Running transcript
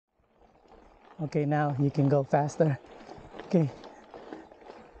Okay, now you can go faster. Okay.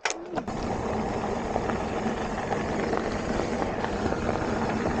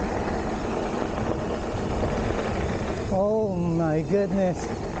 Oh my goodness.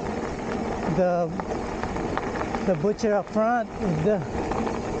 The butcher up front,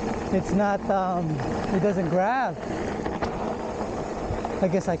 it's not, it doesn't grab. I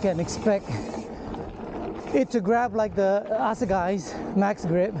guess I can't expect it to grab like the Assegai's Max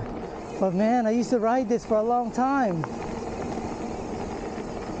Grip. But man, I used to ride this for a long time.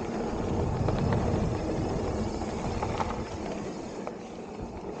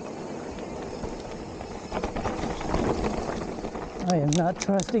 I am not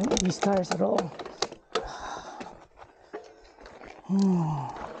trusting these tires at all.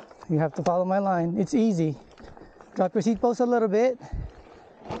 You have to follow my line. It's easy. Drop your seat post a little bit.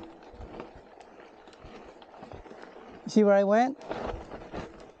 See where I went?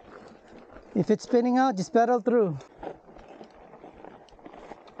 If it's spinning out, just pedal through.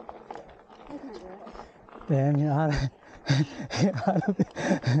 Damn,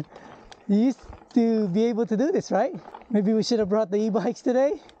 you used to be able to do this, right? Maybe we should have brought the e-bikes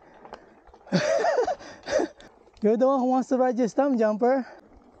today. You're the one who wants to ride your Stumpjumper.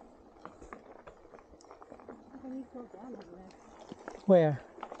 Where?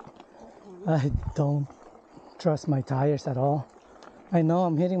 I don't trust my tires at all. I know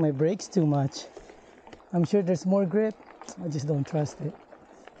I'm hitting my brakes too much. I'm sure there's more grip. I just don't trust it.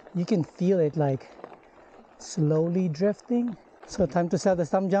 You can feel it like slowly drifting. So time to sell the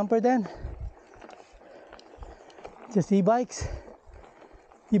Stumpjumper then. Just e-bikes.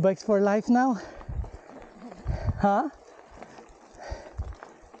 E-bikes for life now. Huh?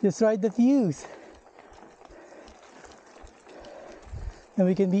 Just ride the fuse. And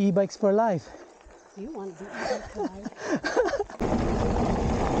we can be e-bikes for life. You want to be e-bikes for life?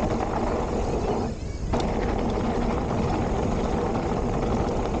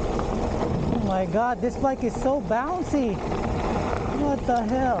 Oh my God, this bike is so bouncy. What the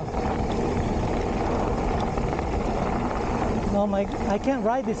hell? No, I can't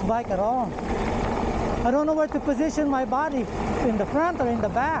ride this bike at all. I don't know where to position my body, in the front or in the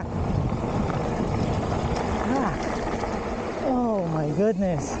back. Oh my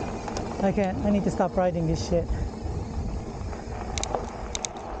goodness. I can't, I need to stop riding this shit.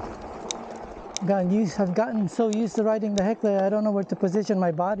 I've gotten so used to riding the Heckler, I don't know where to position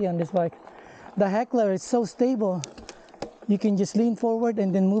my body on this bike. The Heckler is so stable. You can just lean forward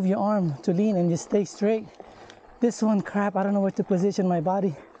and then move your arm to lean and just stay straight. This one, crap, I don't know where to position my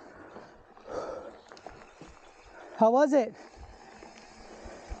body. How was it?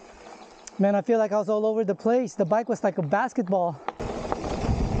 Man, I feel like I was all over the place. The bike was like a basketball.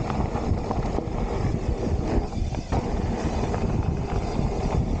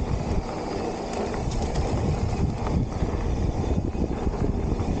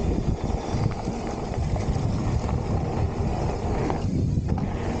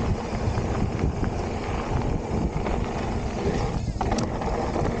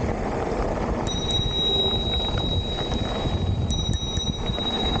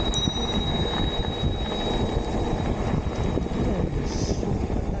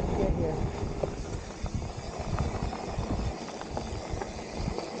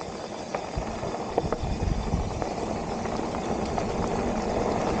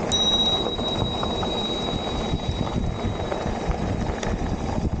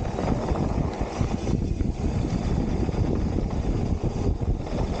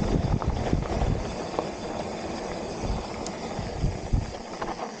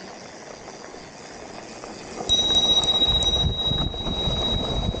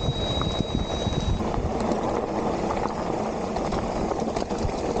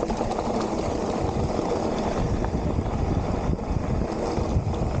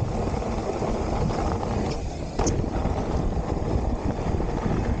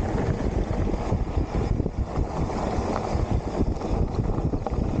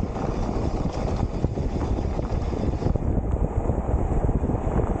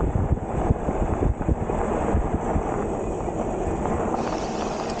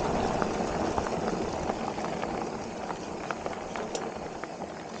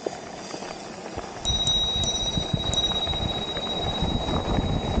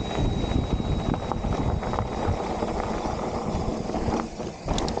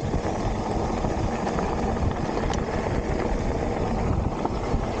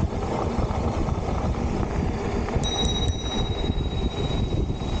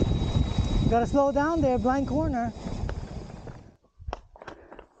 Gotta slow down there, blind corner.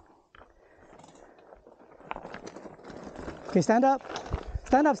 Okay, stand up.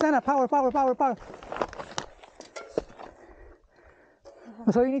 Stand up, power, power, power, power.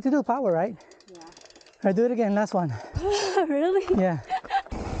 That's all you need to do, power, right? Yeah. All right, do it again, last one. Really? Yeah.